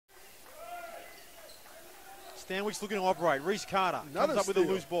Stanwicks looking to operate. Reese Carter comes up with a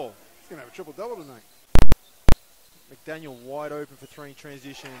loose ball. He's going to have a triple-double tonight. McDaniel wide open for three in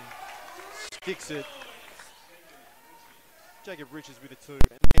transition. Sticks it. Jacob Richards with a two.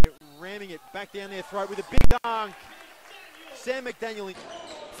 And they're ramming it back down their throat with a big dunk. Sam McDaniel in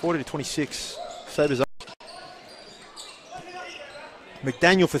 40-26. Sabres up.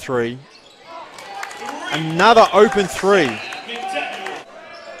 McDaniel for three. Another open three.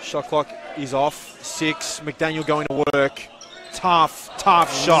 Shot clock is off. 6. McDaniel going to work. Tough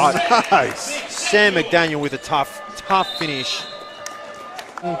shot. Nice. Sam McDaniel with a tough finish.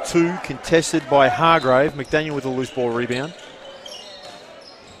 2 contested by Hargrave. McDaniel with a loose ball rebound.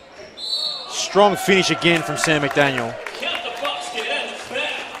 Strong finish again from Sam McDaniel.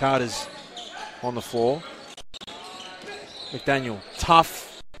 Carter's on the floor. McDaniel,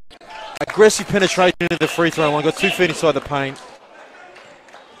 tough, aggressive penetration into the free throw line. Got 2 feet inside the paint.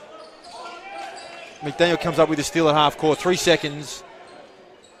 McDaniel comes up with a steal at half court. 3 seconds.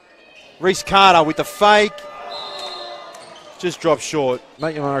 Reese Carter with the fake. Just dropped short.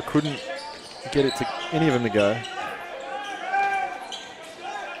 McNamara couldn't get it to any of them to go.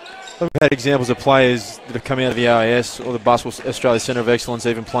 We've had examples of players that have come out of the AIS or the Basketball Australia Centre of Excellence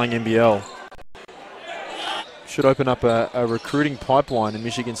even playing NBL. Should open up a recruiting pipeline in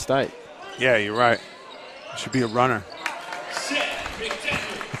Michigan State. Yeah, you're right. Should be a runner.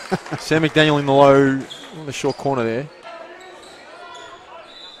 Sam McDaniel in the low, in the short corner there.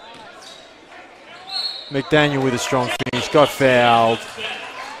 McDaniel with a strong finish. Got fouled.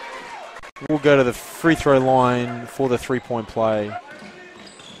 We'll go to the free throw line for the three-point play.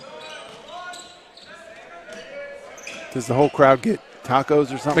 Does the whole crowd get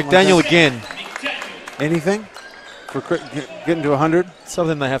tacos or something? McDaniel like that? again. Anything? For getting to 100?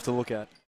 Something they have to look at.